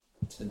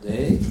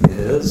Today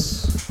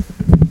is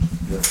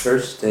the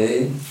first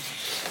day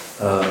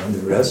of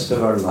the rest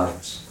of our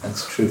lives.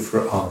 That's true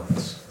for all of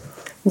us.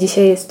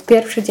 Dzisiaj jest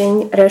pierwszy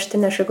dzień reszty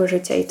naszego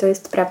życia i to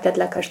jest prawda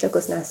dla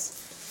każdego z nas.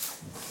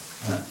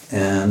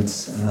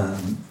 And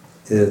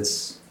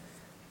it's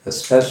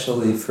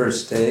especially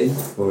first day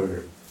for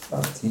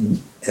Bhaktin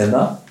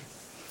Ella.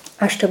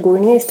 A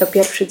szczególnie jest to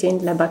pierwszy dzień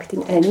dla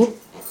Bhaktin Eli.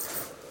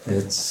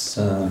 It's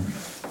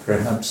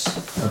perhaps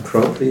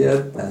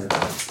appropriate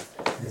that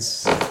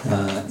this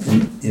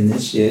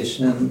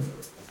initiation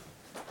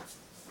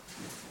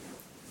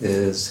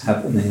is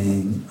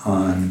happening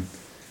on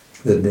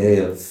the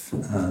day of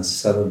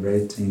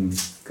celebrating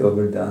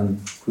Govardhan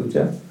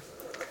Puja.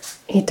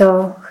 I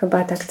to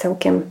chyba tak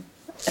całkiem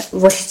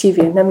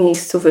właściwie na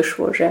miejscu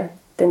wyszło, że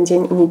ten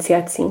dzień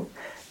inicjacji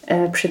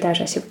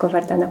przydarza się w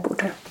Govardhana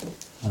Puja.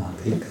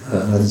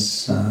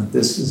 Because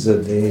this is a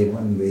day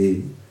when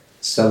we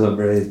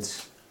celebrate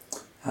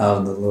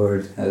how the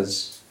Lord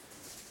has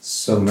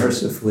so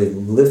mercifully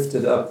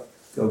lifted up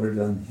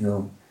Govardhan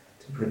Hill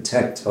to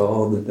protect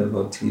all the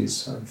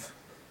devotees of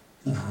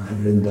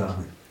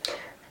Vrindavan.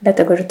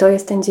 Dlatego, że to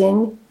jest ten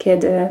dzień,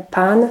 kiedy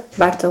Pan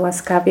bardzo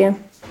łaskawie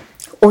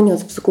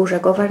uniósł wzgórze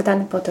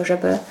Govardhan po to,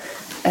 żeby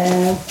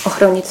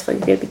ochronić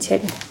swoich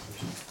wielbicieli.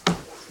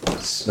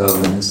 So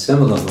in a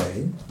similar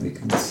way, we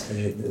can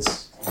say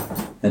this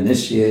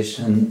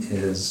initiation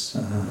is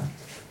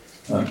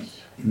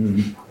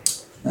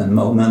a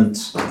moment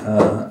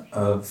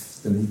of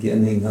the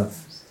beginning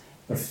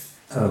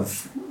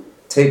of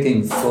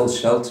taking full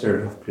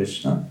shelter of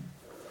Krishna.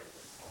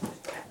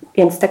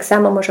 Więc tak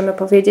samo możemy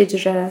powiedzieć,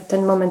 że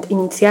ten moment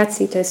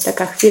inicjacji to jest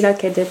taka chwila,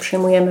 kiedy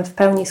przyjmujemy w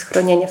pełni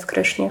schronienie w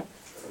Krysznie.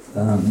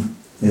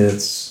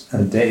 It's a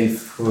day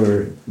for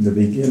the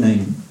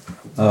beginning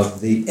of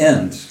the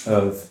end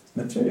of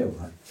material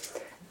life.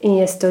 I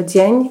jest to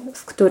dzień,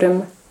 w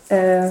którym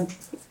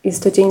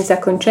jest to dzień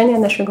zakończenia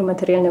naszego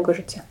materialnego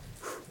życia.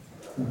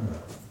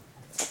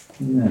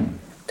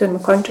 W którym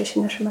kończy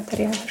się nasze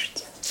materialne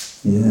życie.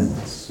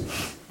 Yes.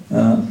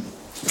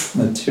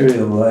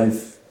 Material life,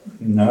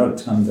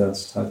 Narottam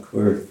Das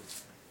Thakur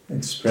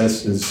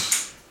expresses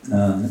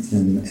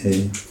in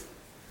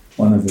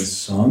one of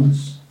his songs.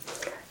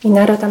 I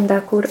Narottam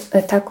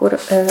Thakur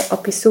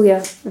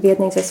opisuje w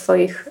jednej ze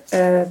swoich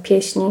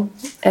pieśni,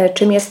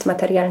 czym jest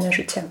materialne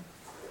życie.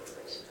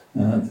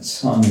 The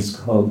song is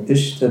called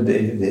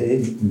Ishtadeve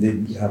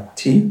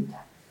Vidyapti.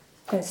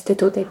 To jest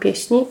tytuł tej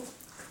pieśni.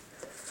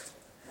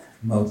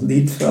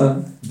 Modlitwa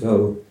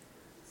do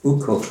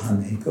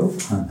ukochanego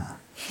Pana.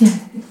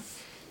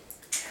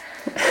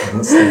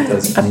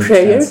 A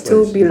prayer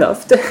to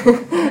beloved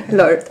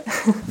Lord.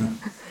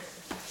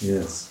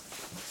 Yes.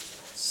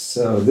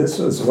 So this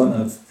was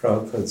one of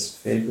Prabhupada's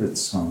favorite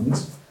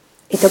songs.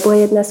 I to była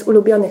jedna z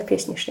ulubionych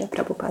pieśni Śrila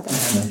Prabhupada.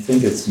 And I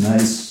think it's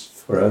nice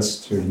for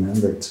us to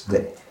remember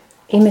today.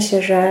 I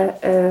myślę, że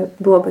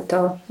byłoby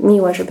to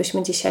miłe,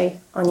 żebyśmy dzisiaj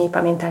o niej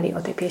pamiętali,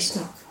 o tej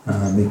pieśni.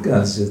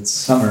 Because it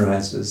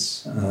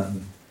summarizes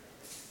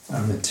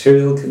our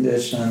material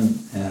condition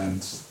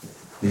and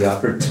the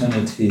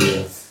opportunity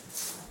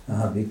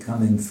of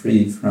becoming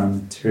free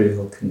from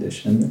material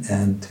condition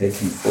and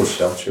taking full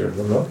shelter of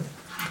the Lord.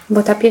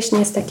 Bo ta pieśń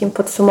jest takim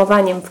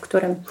podsumowaniem, w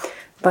którym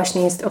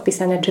właśnie jest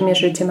opisane, czym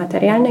jest życie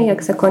materialne i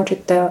jak zakończyć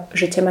to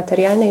życie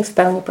materialne i w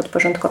pełni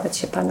podporządkować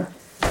się Panu.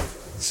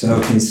 So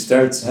he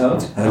starts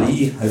out,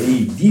 Hari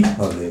Hari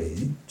Vipale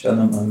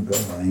Janamam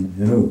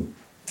Gavainu.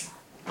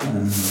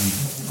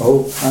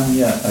 O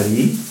Panie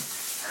Hari,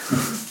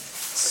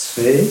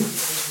 swe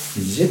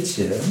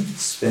życie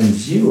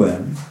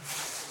spędziłem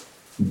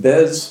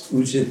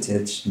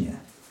bezużytecznie.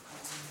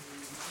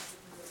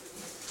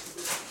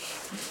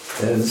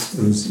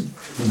 Bezużytecznie.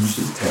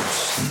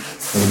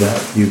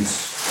 Without use.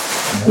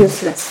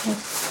 Useless.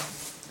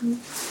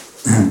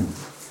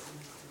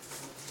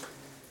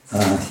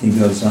 He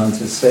goes on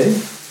to say,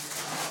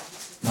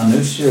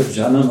 Manushya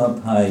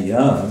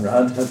Janamapaya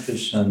Radha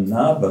Krishna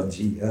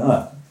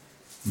Nabhajiya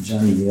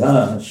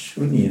Janiya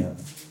Shunya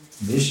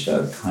Visha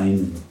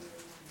Kainu.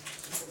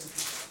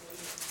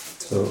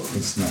 To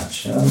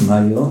oznacza,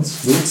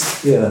 mając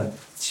ludzkie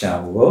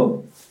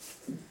ciało,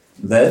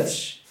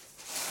 lecz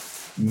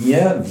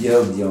nie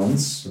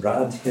wielbiąc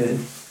Radhy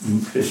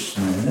i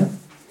Krishny,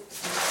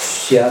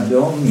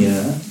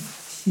 świadomie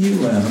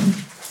piłem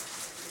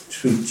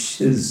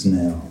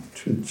truciznę.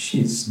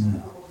 Truciznę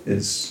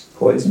is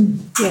poison?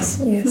 Yes.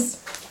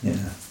 Yeah.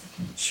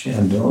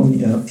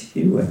 Świadomie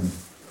piłem.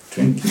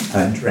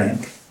 I drank.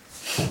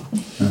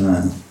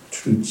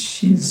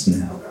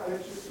 Truciznę.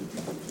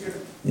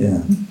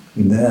 Yeah.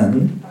 And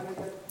then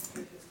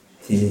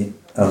he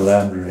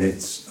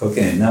elaborates.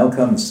 Okay, now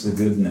comes the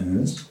good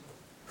news.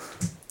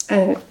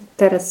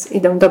 Teraz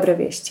idą dobre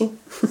wieści.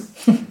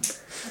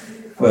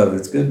 Well,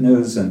 it's good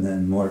news and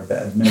then more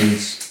bad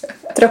news.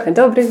 Trochę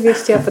dobrych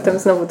wieści, a potem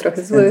znowu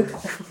trochę złych.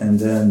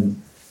 And then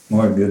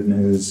more good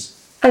news.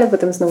 Ale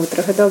potem znowu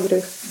trochę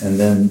dobrych. And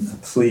then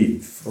a plea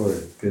for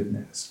good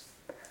news.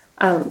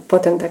 A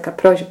potem taka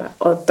prośba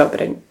o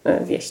dobre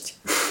wieści.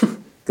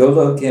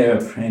 Golokera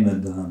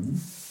Premadhan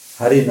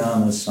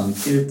Harinama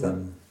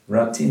Sankirtan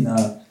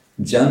Ratina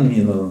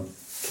Janmilo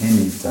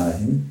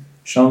Kenitai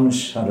Shom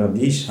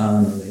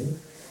Sharabishanale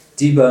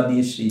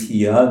Divanishi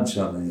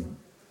Hiyajale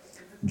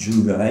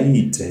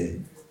Jugaite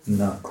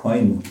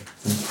Nakoinu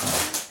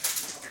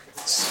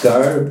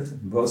Skarb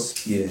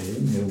Boskie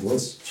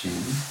Miłosci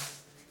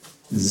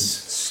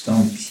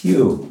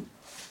Zstąpił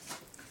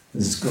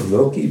z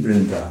Goloki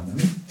Brindavan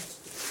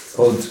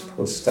pod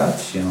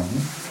postacią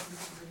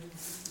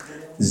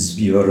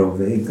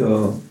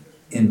zbiorowego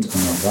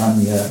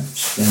intonowania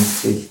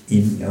świętych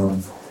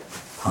imion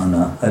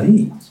Pana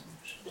Hari.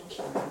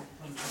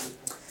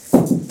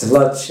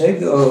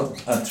 Dlaczego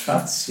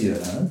atrakcja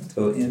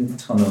to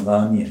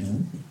intonowanie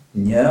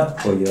nie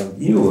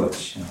pojawiło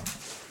się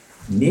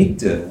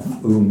nigdy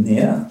u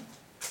mnie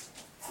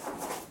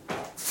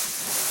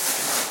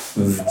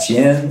w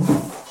dzień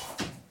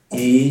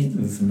i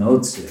w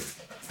nocy?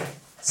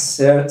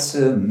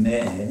 Serce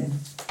me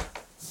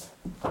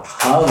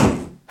pali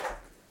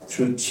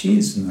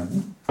trucizną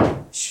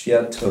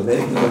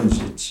światowego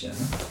życia,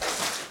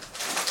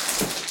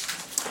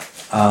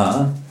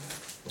 a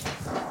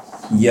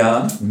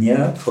ja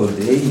nie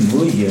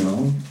podejmuję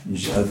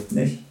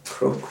żadnych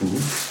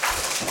kroków,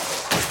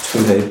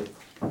 które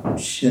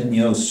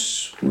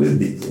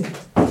przyniosłyby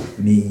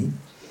mi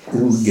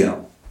ulgę.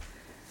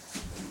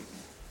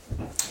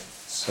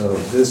 So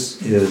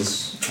this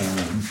is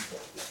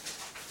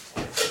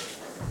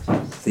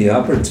the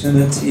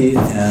opportunity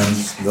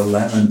and the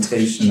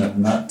lamentation of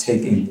not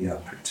taking the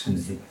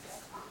opportunity.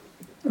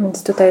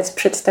 Więc tutaj jest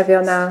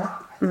przedstawiona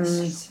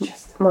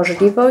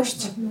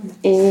możliwość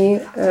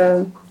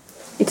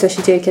i co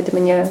się dzieje, kiedy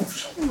my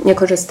nie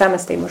korzystamy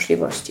z tej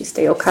możliwości, z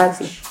tej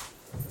okazji.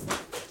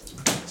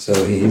 So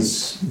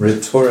he's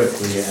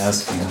rhetorically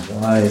asking,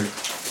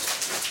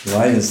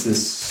 why is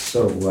this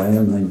so? Why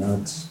am I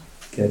not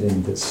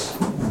getting this?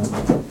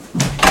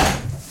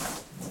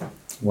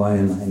 Why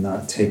am I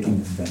not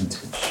taking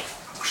advantage?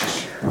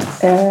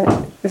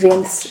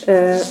 Więc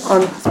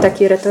on w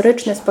taki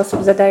retoryczny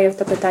sposób zadaje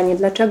to pytanie,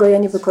 dlaczego ja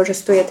nie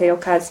wykorzystuję tej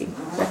okazji?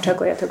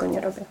 Dlaczego ja tego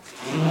nie robię?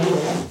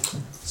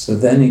 So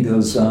then he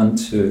goes on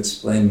to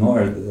explain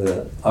more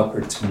the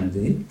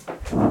opportunity.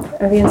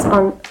 Więc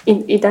on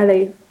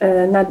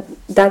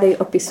dalej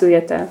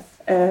opisuje tę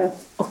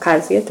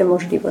okazję, tę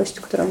możliwość,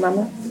 którą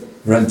mamy.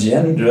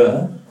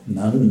 Rajendra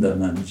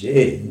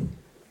Nandamanje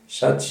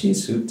Shachi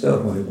Sutta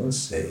Hoilo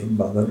Se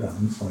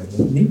Balaram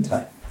Hoilo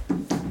Nitai.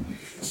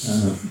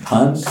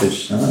 Pan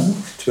Krishna,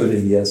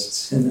 który jest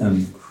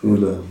synem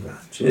króla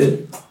Raja,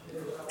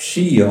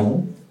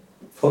 przyjął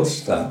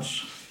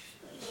postać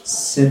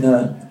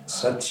syna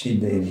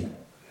Sachidevi,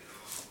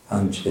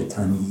 Pan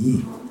Chaitanya,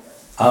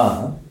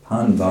 a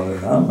Pan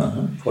Balarama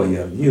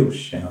pojawił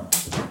się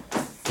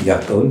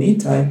jako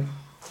Nitai.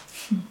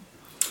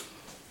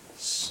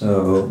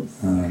 So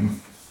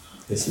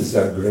this is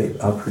our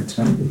great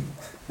opportunity.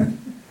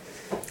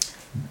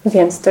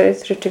 Więc to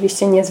jest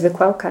rzeczywiście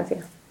niezwykła okazja.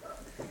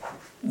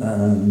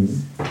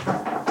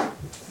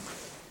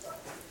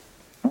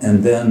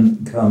 And then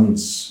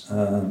comes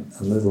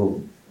a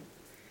little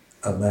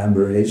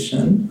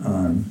elaboration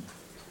on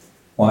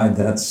why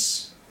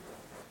that's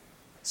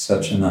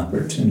such an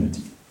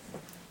opportunity.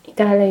 I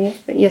dalej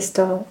jest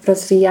to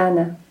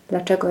rozwijane.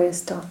 Dlaczego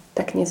jest to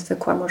tak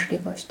niezwykła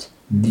możliwość?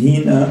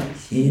 Dina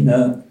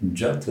hina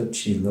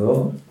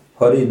jatachilo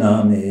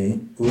hariname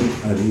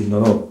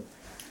udharilo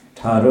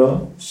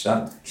taro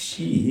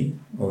shakshi,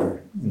 or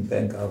in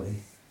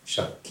Bengali,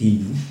 shakki,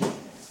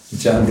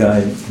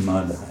 jagai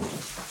madai.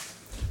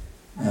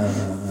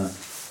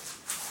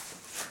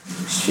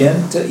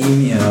 Święte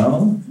imię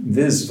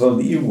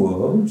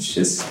wyzwoliło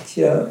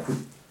wszystkie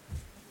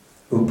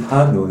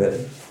upadłe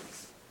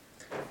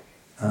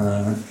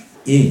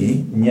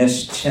i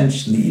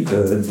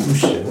nieszczęśliwe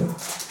dusze,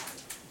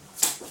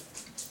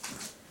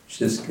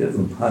 wszystkie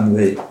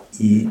upadłe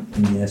i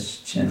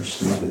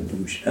nieszczęśliwe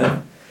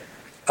dusze,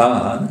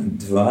 a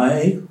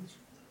dwaj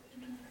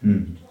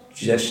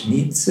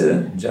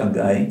grzesznicy,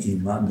 Jagai i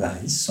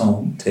Madai,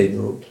 są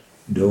tego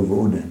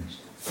dowodem.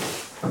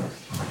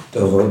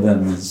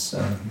 Dowodem is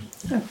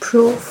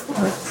proof.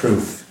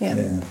 Proof. Yeah.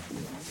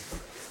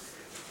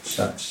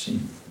 Shakshi,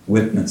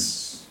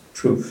 witness,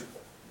 proof.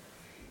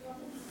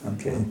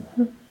 Okay.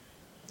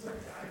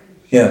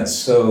 Yeah.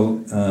 So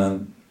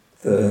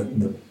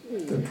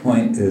the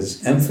point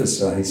is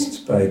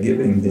emphasized by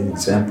giving the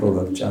example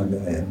of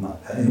Jagai and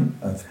Madai,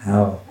 of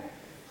how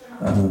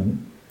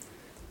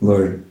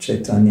Lord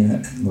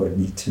Chaitanya and Lord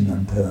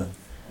Nityananda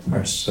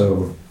are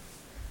so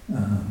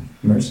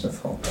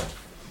merciful.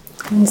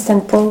 Więc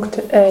ten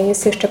punkt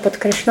jest jeszcze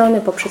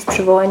podkreślony poprzez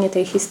przywołanie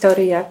tej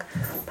historii, jak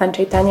Pan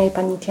Chaitanya i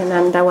Pan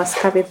Nityananda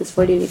łaskawie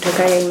wyzwolili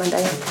Jagaya i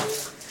Madaya.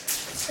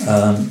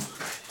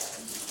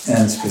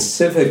 And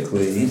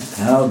specifically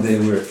how they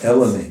were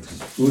elevated.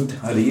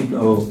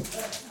 Udharilo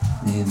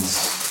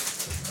means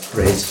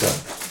raised up.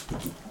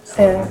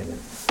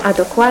 A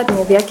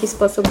dokładnie w jaki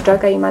sposób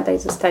Jagai i Madai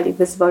zostali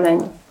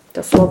wyzwoleni.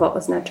 To słowo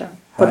oznacza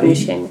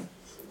podniesienie.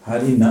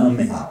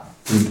 Hariname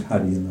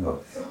udharilo.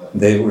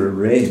 They were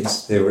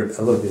raised, they were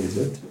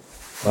elevated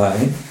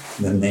by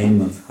the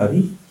name of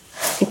Hari.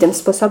 I tym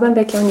sposobem, w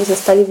jaki oni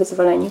zostali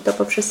wyzwoleni, to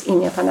poprzez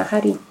imię Pana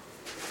Hari.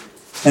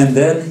 And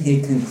then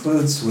he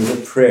concludes with a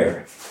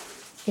prayer.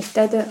 I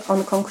wtedy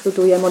on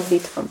konkluduje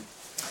modlitwą.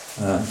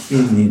 He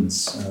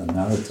means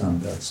Narottam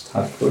Das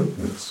Thakur,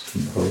 who's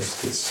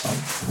composed this song.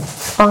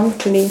 On,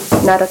 czyli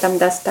Narottam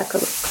Das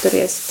Thakur, który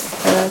jest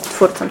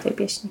twórcą tej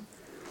pieśni.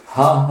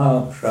 Ha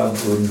ha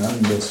Prabhu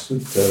Nanda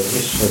Sutta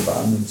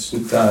Vrishabhanu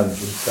Sutta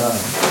Juta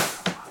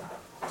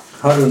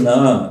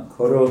Karuna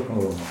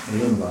Koroho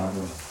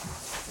Evaro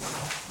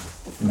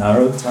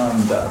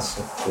Narottam Das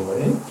Thakur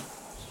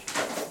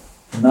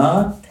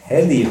Na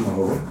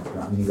Heliho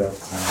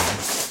Rangatana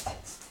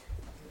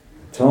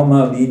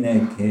Toma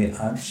Vine Ke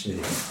Ache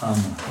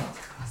Ama.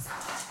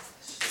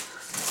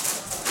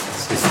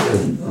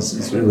 This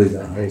is really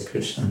the Hare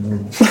Krishna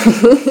movement.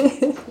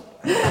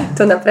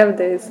 To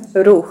naprawdę jest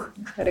ruch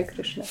Hare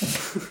Krishna.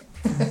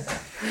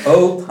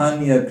 O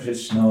Panya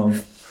Krishna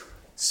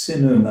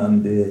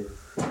Sinunande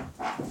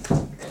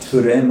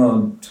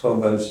Któremu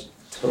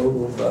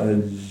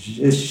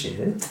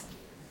towarzyszy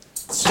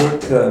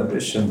córka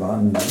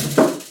Vrishabhanu,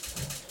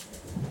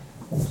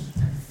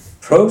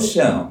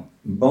 proszę,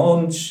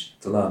 bądź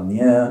dla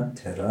mnie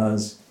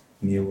teraz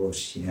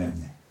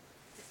miłosierny.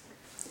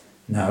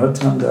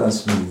 Narottam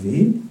Das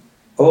mówi,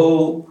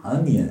 o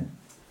Panie,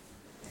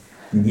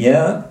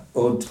 nie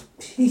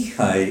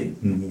odpychaj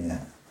mnie,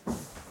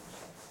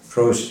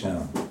 proszę,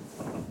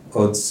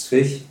 od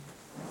swych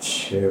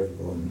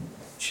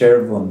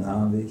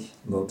czerwonawych,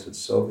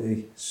 lotosowych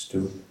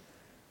stóp,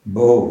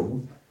 bo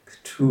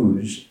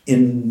któż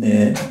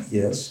inny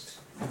jest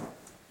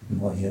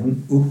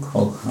moim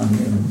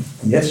ukochanym,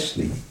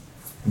 jeśli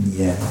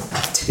nie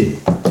ty.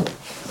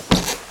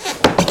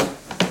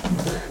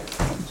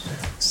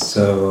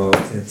 So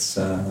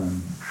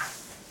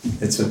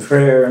it's a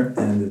prayer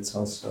and it's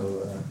also a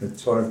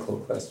rhetorical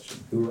question.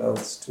 Who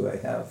else do I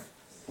have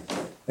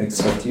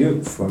except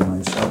you for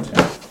my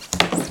shelter?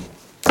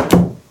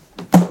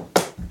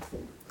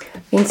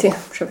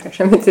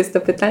 Więc jest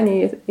to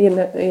pytanie,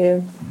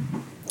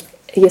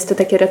 jest to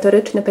takie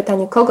retoryczne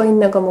pytanie, kogo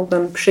innego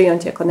mógłbym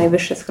przyjąć jako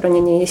najwyższe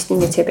schronienie, jeśli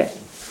nie Ciebie,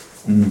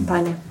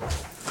 Panie.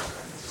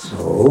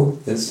 So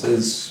this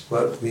is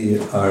what we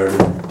are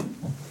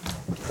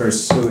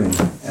pursuing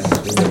as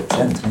we are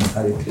chanting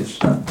Hare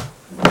Krishna.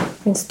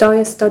 Więc to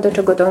jest to, do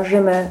czego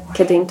dążymy,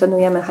 kiedy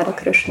intonujemy Hare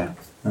Krishna.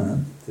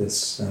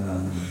 This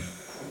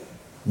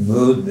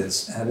mood,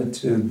 this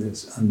attitude,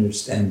 this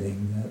understanding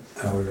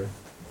that our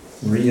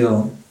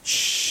real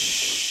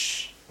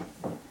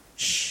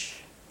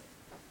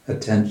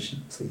attention,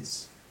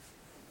 please.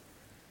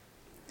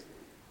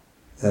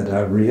 That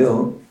our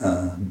real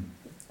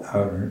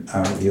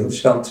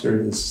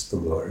shelter is the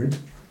Lord.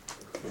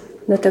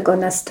 Do tego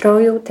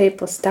nastroju, tej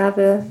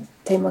postawy,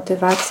 tej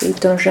motywacji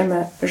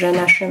dążymy, że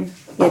naszym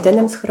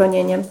jedynym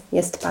schronieniem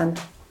jest Pan.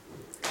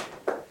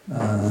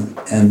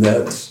 And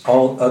that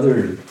all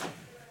other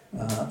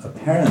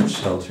apparent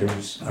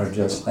shelters are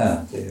just that.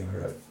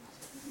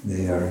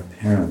 They are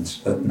apparent,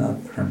 but not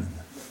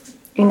permanent.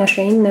 I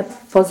nasze inne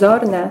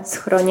pozorne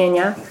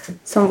schronienia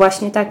są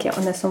właśnie takie.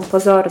 One są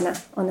pozorne.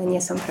 One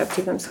nie są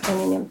prawdziwym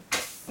schronieniem.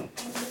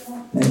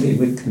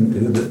 Maybe we can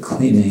do the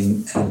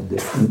cleaning at a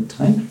different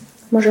time.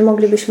 Może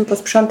moglibyśmy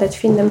posprzątać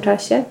w innym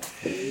czasie?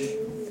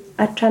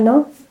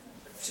 Achano?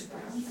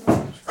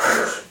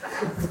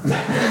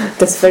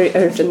 That's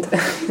very urgent.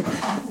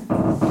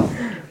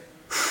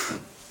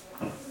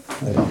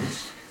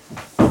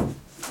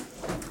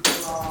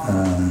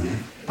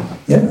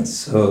 Yeah,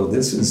 so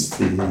this is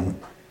the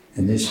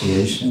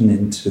initiation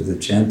into the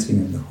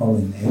chanting of the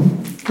holy name.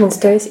 Więc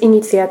to jest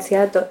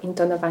inicjacja do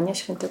intonowania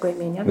świętego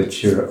imienia.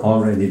 Which you're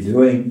already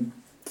doing.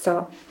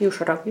 Co już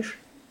robisz?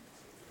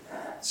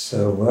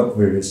 So what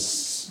we're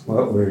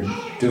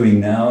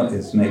doing now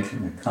is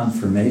making a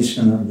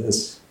confirmation of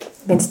this.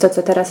 Więc to,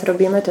 co teraz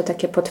robimy, to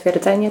takie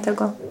potwierdzenie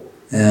tego.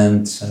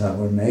 And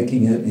we're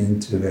making it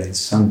into a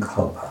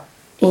sankalpa.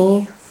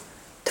 I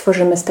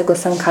tworzymy z tego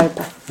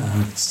sankalpa.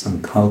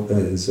 Sankalpa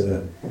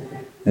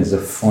is a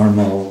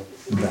formal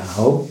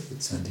vow.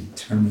 It's a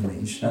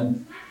determination.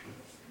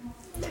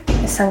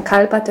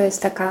 Sankalpa to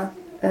jest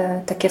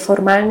takie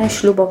formalne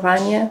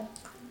ślubowanie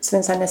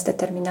związane z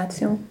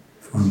determinacją.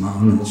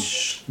 Formalne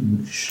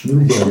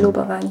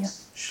ślubowanie.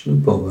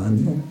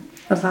 Ślubowanie.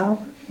 Wow.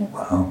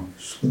 Wow,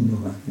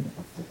 ślubowanie.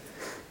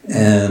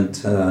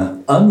 And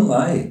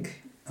unlike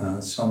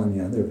so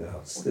many other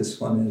vows,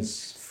 this one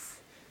is,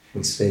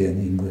 we say in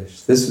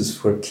English, this is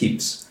for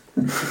keeps.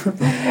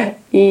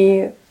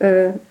 I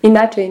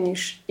inaczej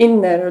niż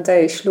inne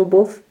rodzaje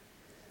ślubów,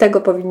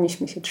 tego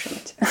powinniśmy się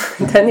trzymać.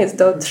 Ten jest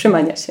do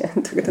trzymania się,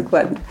 tak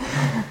dokładnie.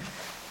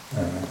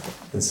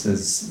 This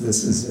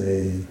is a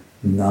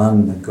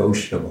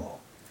non-negotiable.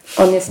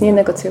 On jest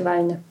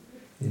nienegocjowalny.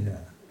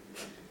 Yeah.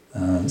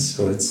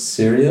 So it's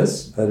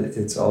serious, but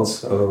it's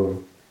also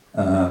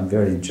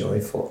very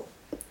joyful.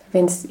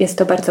 Więc jest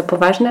to bardzo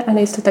poważne,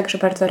 ale jest to także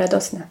bardzo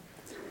radosne.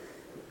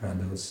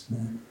 Radosne.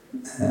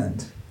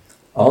 And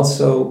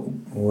Also,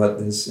 what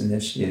this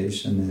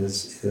initiation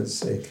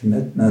is a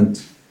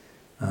commitment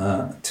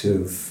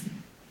to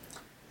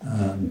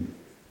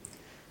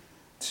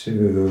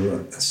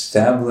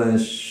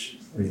establish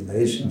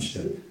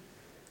relationship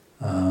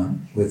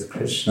with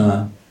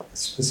Krishna,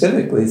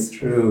 specifically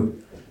through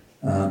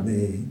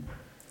the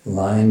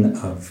line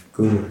of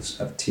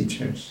gurus, of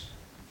teachers.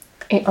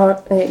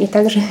 I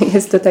także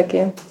jest to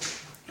takie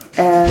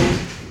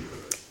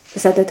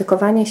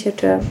zadedykowanie się,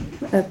 czy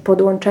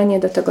podłączenie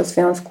do tego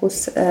związku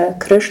z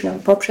Kryszną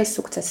poprzez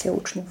sukcesję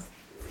uczniów.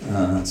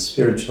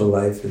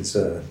 Spiritual life is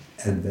an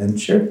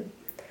adventure.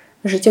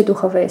 Życie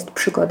duchowe jest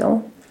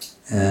przygodą.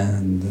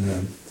 And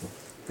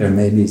there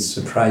may be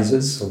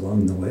surprises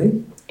along the way.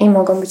 I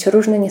mogą być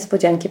różne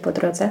niespodzianki po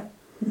drodze.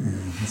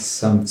 And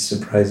some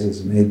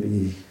surprises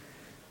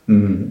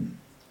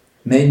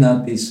may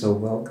not be so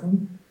welcome.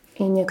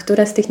 I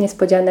niektóre z tych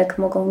niespodzianek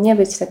mogą nie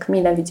być tak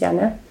mile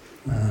widziane.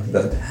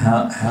 But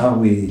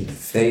how we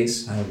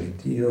face, how we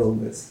deal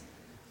with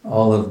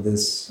all of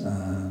this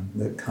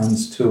that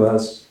comes to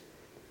us,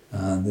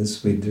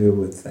 this we do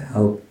with the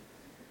help,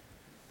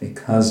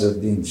 because of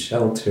being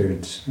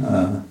sheltered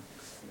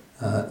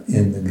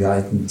in the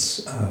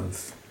guidance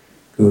of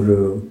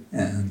Guru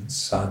and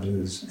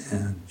sadhus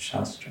and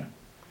shastra.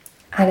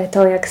 Ale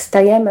to, jak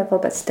stajemy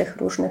wobec tych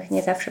różnych,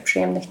 nie zawsze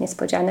przyjemnych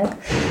niespodzianek,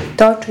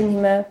 to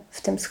czynimy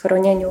w tym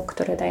schronieniu,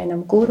 które daje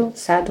nam Guru,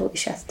 sadhu i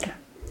siastra.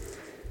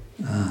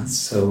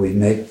 So we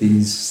make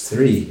these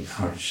three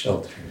our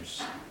shelters.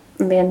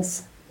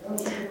 Więc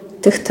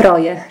tych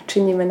troje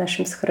czynimy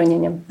naszym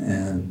schronieniem.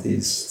 And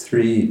these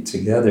three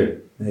together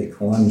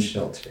make one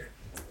shelter.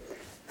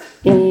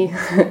 I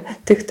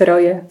tych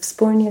troje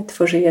wspólnie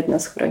tworzy jedno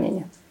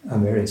schronienie. A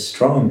very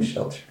strong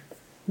shelter.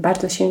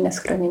 Bardzo silne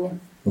schronienie.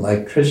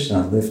 Like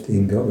Krishna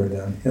lifting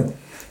Govardhan Hill.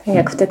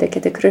 Jak wtedy,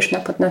 kiedy Krishna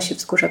podnosi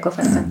wzgórze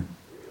Govardhan.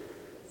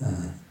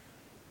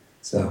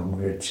 So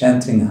we're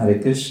chanting Hare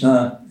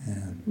Krishna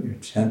and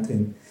we're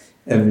chanting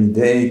every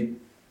day.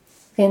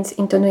 Więc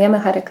intonujemy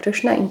Hare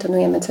Krishna,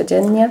 intonujemy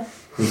codziennie.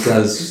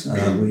 Because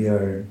we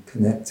are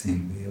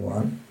connecting.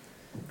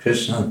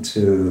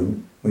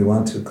 We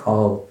want to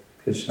call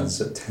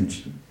Krishna's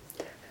attention.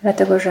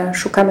 Dlatego, że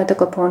szukamy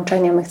tego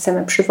połączenia, my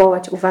chcemy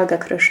przywołać uwagę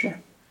Kryszny.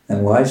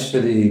 And why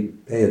should he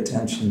pay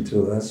attention to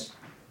us?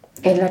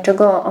 I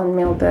dlaczego on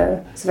miałby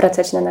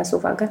zwracać na nas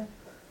uwagę?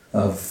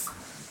 Of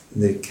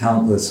the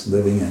countless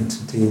living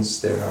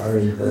entities there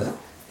are in the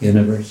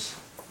universe.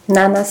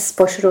 Na nas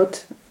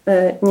spośród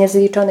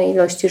niezliczonej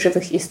ilości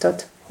żywych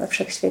istot we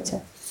wszechświecie.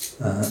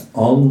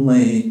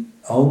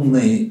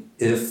 Only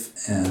if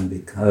and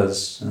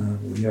because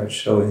we are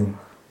showing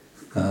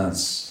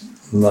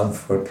love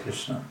for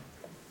Krishna.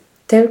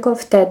 Tylko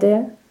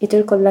wtedy i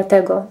tylko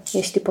dlatego,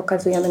 jeśli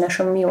pokazujemy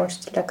naszą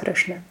miłość dla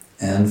Kryszny.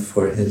 And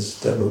for his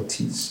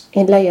devotees.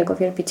 I dla jego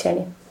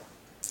wielbicieli.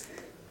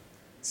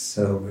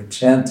 So we're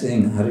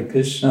chanting Hare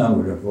Krishna,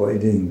 we're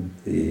avoiding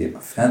the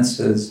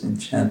offenses in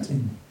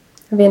chanting.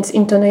 Więc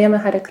intonujemy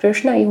Hare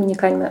Krishna i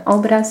unikajmy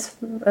obraz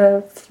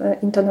w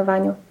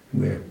intonowaniu.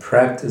 We're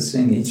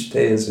practicing, each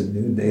day is a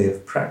new day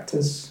of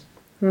practice.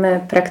 My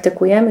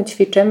praktykujemy,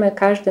 ćwiczymy,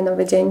 każdy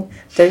nowy dzień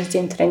to jest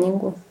dzień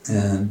treningu.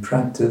 And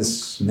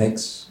practice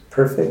makes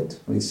perfect,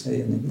 we say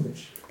in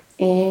English.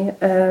 I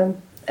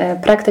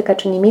praktyka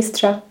czyni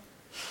mistrza.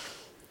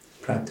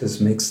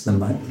 Practice makes the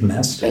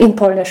master. In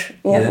Polish,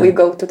 yeah, we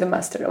go to the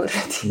master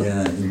already.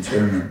 Yeah, in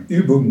German,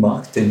 Übung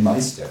macht den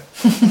Meister.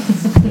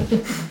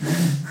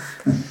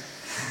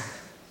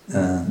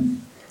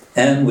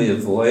 And we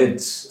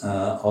avoid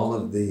all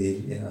of the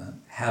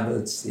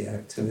habits, the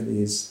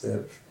activities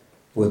that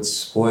would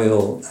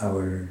spoil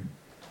our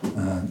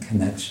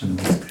connection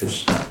with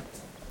Krishna.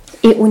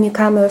 I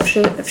unikamy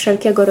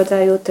wszelkiego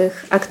rodzaju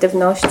tych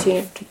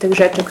aktywności, czy tych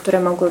rzeczy, które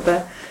mogłyby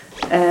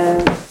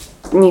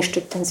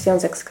niszczyć ten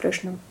związek z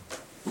Kryszną,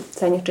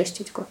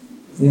 zanieczyścić go.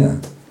 Yeah,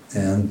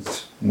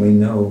 and we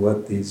know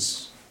what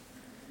these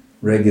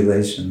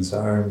regulations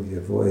are. We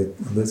avoid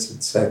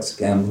illicit sex,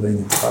 gambling,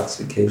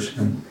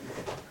 intoxication,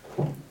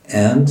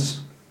 and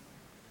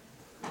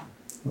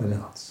what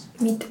else?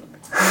 Meat.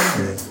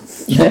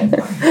 Yeah.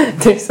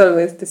 There's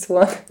always this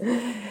one.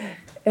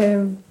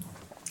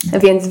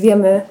 Więc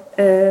wiemy,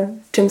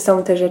 czym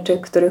są te rzeczy,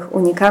 których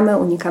unikamy.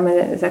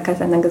 Unikamy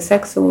zakazanego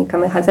seksu,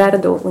 unikamy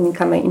hazardu,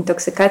 unikamy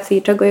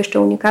intoksykacji. Czego jeszcze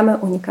unikamy?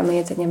 Unikamy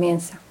jedzenia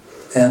mięsa.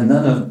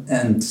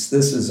 And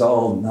this is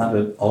all not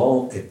at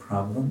all a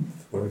problem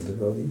for a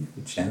devotee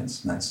who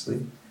chants nicely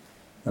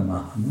the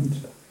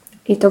Mahamantra.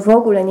 I to w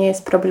ogóle nie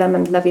jest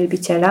problemem dla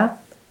wielbiciela,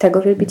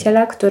 tego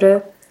wielbiciela,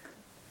 który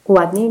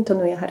ładnie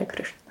intonuje Hare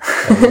Krishna.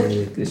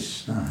 Hare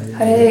Krishna,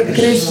 Hare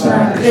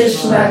Krishna,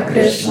 Krishna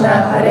Krishna,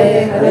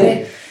 Hare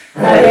Hare,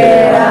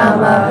 Hare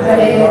Rama,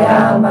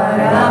 Rama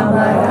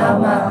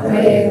Rama,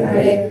 Hare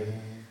Hare.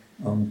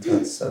 Om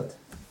Tat Sat.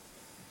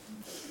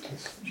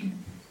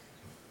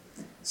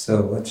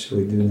 So what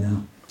should we do now?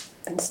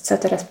 Więc co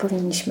teraz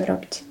powinniśmy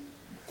robić?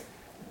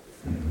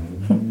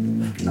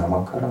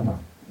 Namakarana.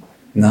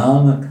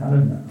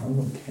 Namakarana,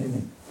 okay.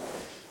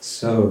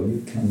 So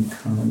you can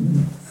come,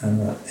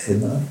 Ella,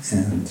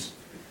 and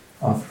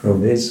offer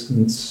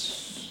obeisance.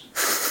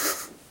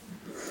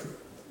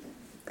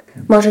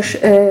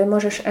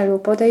 Możesz, Elu,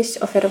 podejść,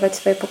 ofiarować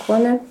swoje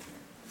pokłony.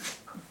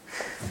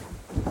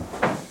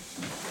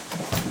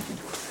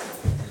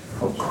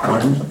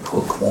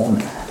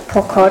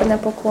 Pokorne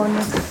pokłony.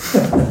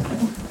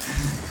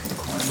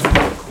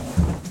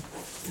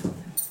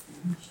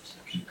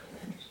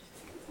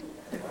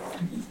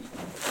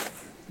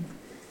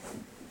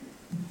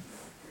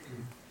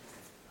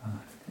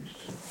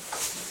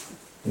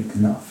 We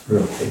can offer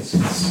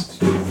obeisance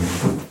to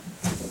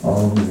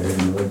all their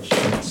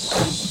lordships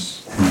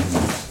and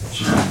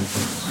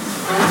Jesus.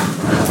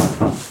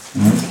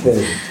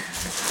 Okay,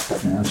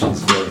 now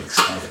she's very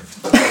excited.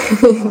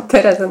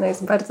 Teraz ona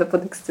jest bardzo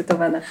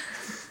podekscytowana.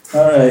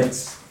 All right,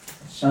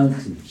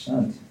 Shanti.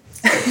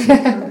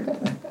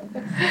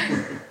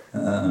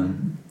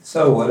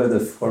 So what are the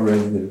 4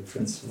 regular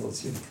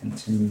principles you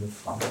continue to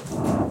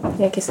follow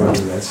Jakie są for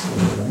the rest of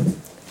your life?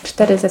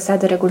 4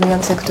 zasady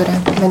regulujące, które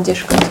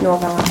będziesz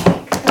kontynuowała?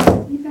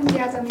 Nie będę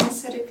jadła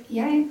mięsa, ryb i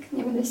jajek,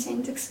 nie będę się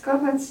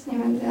intoksykować, nie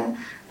będę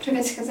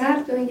uprawiać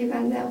hazardu i nie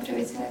będę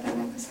uprawiać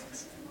nielegalnego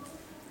seksu.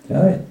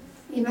 Right.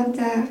 I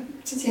będę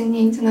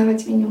codziennie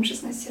intonować minimum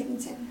 16 razy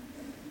dziennie.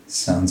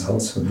 Sounds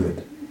also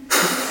good.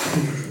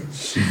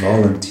 She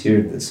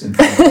volunteered this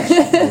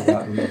information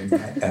without even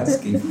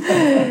asking.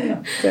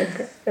 Tak.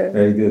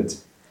 Very good.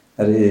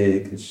 Hare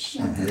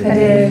Krishna.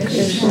 Hare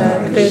Krishna,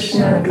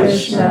 Krishna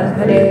Krishna,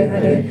 Hare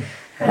Hare.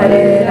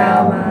 Hare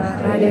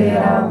Rama,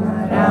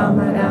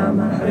 Rama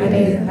Rama,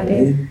 Hare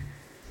Hare.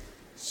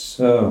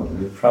 So,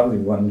 you're probably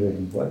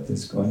wondering what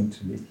is going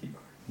to be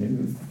your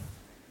new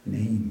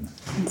name.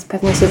 Więc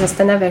pewnie się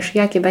zastanawiasz,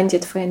 jakie będzie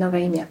twoje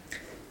nowe imię.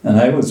 And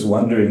I was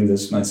wondering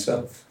this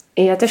myself.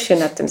 I ja też się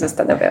nad tym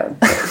zastanawiałam.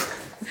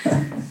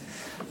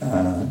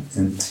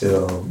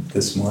 Until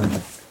this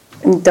morning.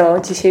 Do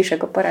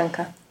dzisiejszego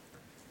poranka.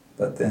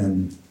 But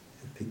then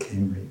it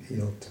became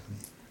revealed to me.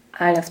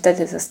 Ale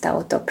wtedy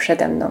zostało to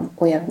przede mną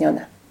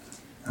ujawnione.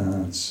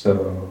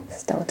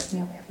 Zostało to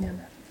mi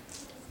ujawnione.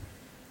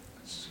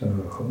 So,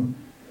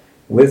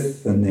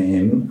 with the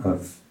name of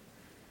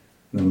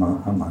the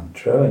Maha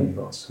Mantra,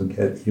 you also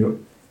get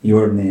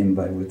your name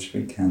by which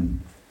we can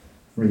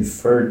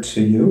refer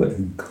to you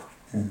and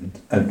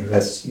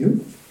address you.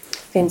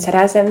 Więc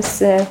razem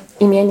z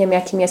imieniem,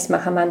 jakim jest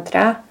Maha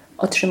Mantra,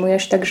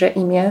 otrzymujesz także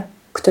imię,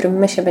 którym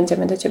my się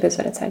będziemy do ciebie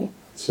zwracali.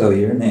 So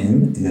your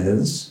name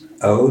is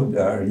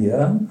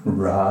Audarya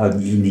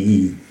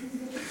Ragini.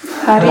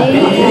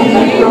 Haribo!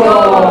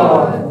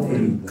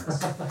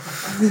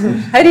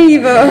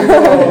 Haribo!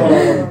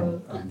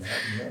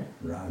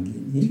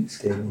 Ragini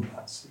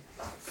Skelivasi.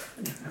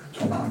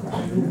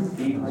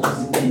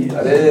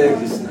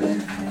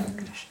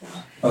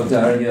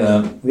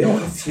 Audarya, we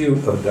have a few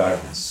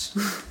Audaryas.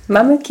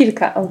 Mamy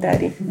kilka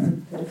Audarii.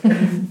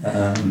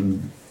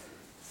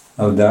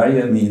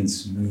 Audarya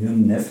means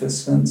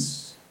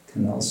munificence,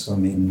 can also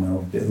mean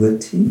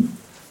nobility.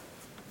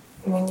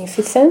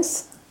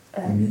 Munificence.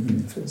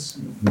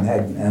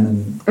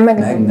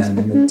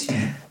 Magnanimity.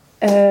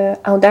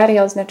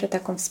 Audaria oznacza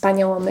taką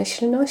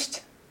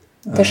wspaniałomyślność,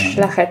 też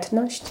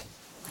szlachetność.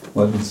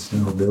 What is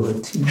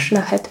nobility?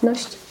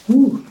 Szlachetność.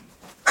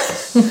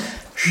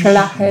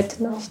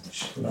 Szlachetność.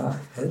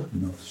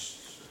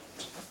 Szlachetność.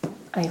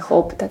 I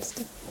hope that's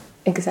the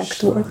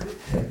exact word.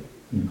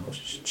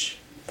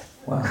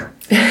 Wow.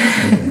 Okay.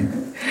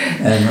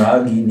 And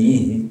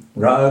Ragini,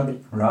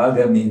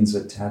 raga means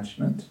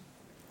attachment.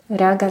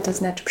 Raga to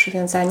znaczy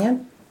przywiązanie.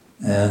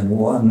 And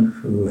one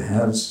who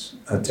has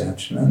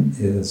attachment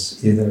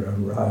is either a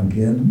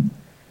ragin,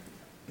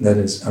 that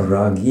is a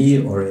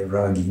ragi or a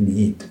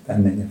ragini,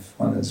 depending if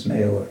one is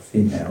male or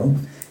female.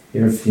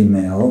 You're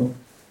female,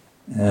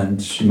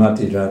 and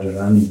Srimati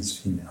Radharani is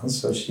female,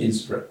 so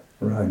she's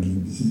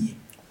ragini.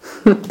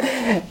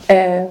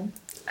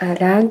 A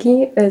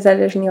ragi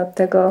zależnie od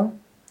tego...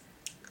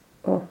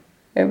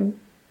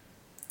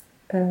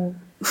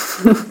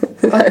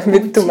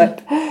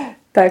 Wytłumacz.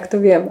 Tak,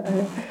 to wiem,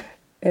 ale...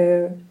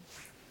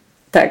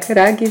 Tak,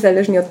 ragi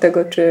zależnie od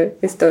tego, czy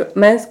jest to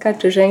męska,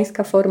 czy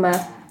żeńska forma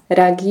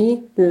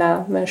ragi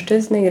dla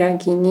mężczyzny i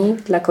ragini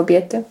dla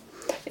kobiety.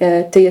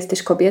 Ty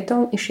jesteś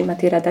kobietą i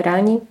Srimati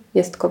Radharani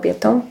jest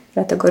kobietą,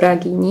 dlatego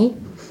ragini.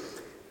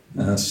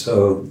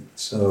 So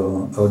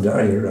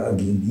Audarya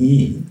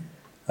Ragini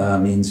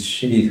means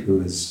she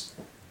who is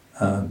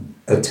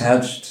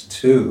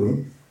attached to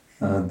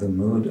the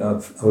mood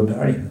of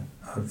Audarya,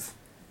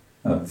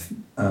 of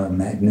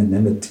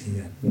magnanimity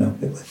and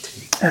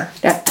nobility.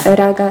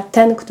 Raga,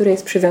 ten, który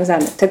jest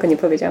przywiązany. Tego nie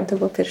powiedziałam, to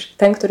było pierwsze.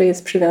 Ten, który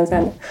jest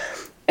przywiązany.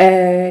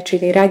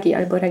 Czyli ragi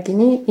albo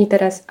ragini. I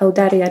teraz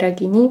Audarya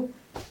Ragini.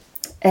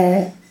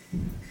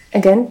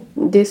 Again,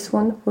 this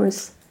one who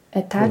is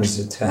attached. Who is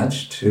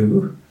attached to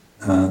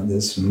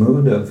this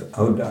mood of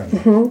Audarya.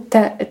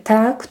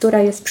 Ta, która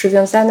jest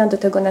przywiązana do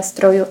tego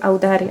nastroju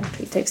Audarya,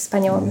 czyli tej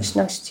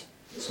wspaniałomyślności.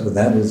 So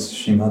that is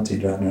Srimati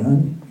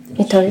Radharani.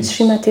 I to jest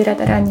Srimati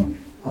Radharani.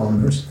 All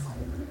merciful.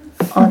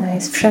 Ona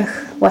jest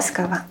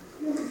wszechłaskawa.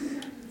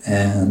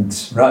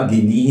 And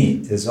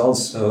Ragini is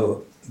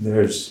also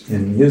there's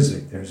in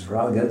music, there's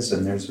ragas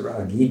and there's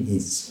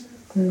raginis.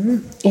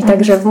 I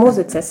także w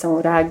muzyce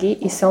są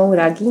ragi i są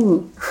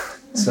ragini.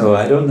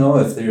 So I don't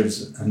know if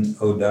there's an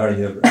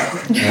Audarya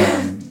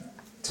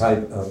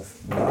type of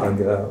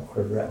raga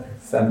or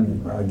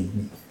feminine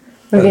ragini.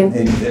 But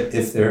maybe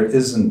if there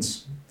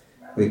isn't,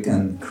 we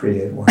can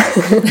create one.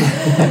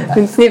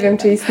 Więc nie wiem,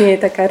 czy istnieje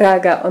taka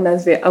raga o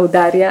nazwie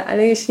Audarya,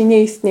 ale jeśli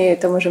nie istnieje,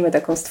 to możemy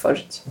taką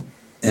stworzyć.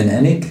 In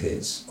any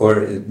case,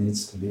 or it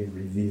needs to be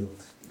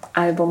revealed.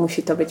 Albo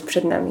musi to być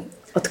przed nami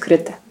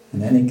odkryte.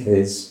 In any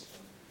case,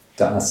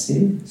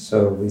 dasi,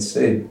 so we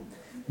say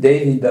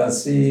Devi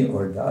dasi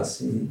or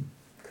dasi,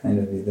 kind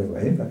of either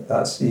way, but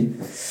dasi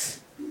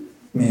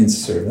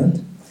means servant.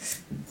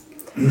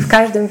 W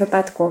każdym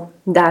wypadku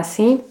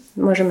dasi,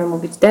 możemy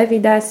mówić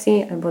Devi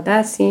dasi albo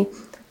dasi.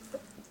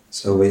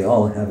 So we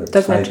all have a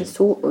to znaczy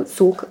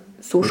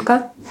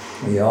służka.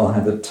 We all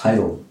have a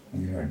title.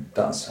 We are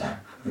dasa.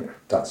 We are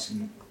dasi.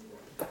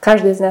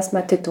 Każdy z nas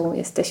ma tytuł.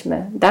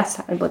 Jesteśmy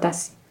dasa albo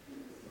dasi.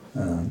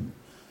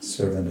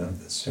 Servant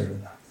of the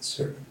servant of the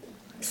servant.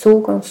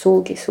 Sługą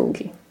sługi.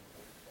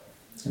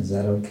 Is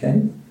that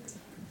okay?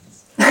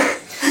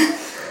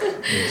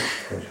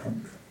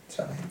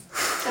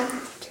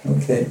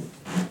 Okay.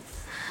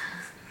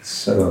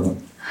 So,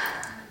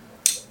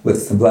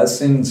 with the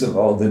blessings of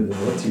all the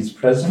devotees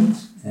present,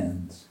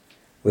 and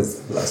with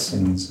the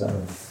blessings of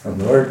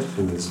the Lord,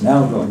 who is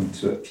now going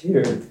to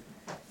appear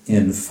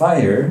in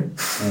fire,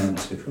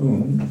 and to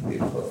whom we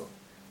will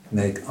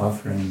make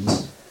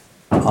offerings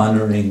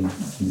honoring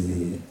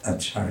the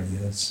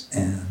acharyas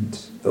and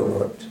the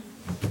Lord.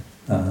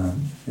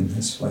 In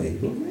this way, he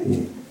will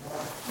be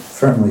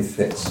firmly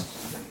fixed.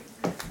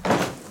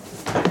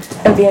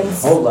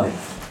 Whole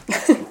life.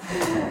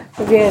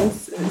 Więc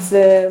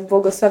z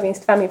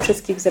błogosławieństwami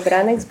wszystkich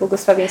zebranych, z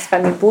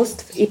błogosławieństwami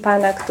bóstw i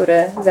Pana,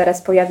 który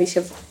zaraz pojawi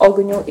się w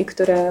ogniu i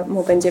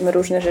któremu będziemy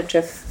różne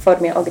rzeczy w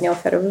formie ognia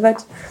oferowywać,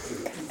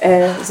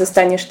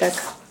 zostaniesz tak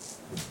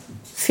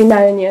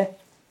finalnie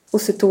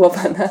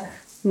usytuowana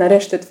na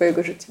resztę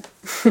Twojego życia.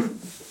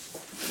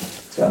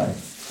 Jai.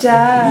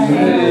 Jai.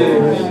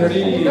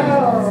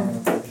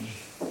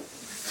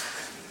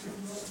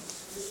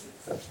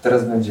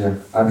 Teraz będzie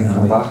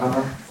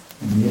Agnabaha.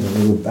 Need a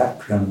little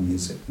background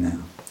music now.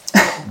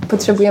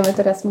 Potrzebujemy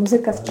teraz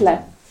muzyka w tle.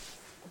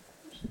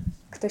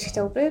 Ktoś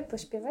chciałby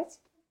pośpiewać?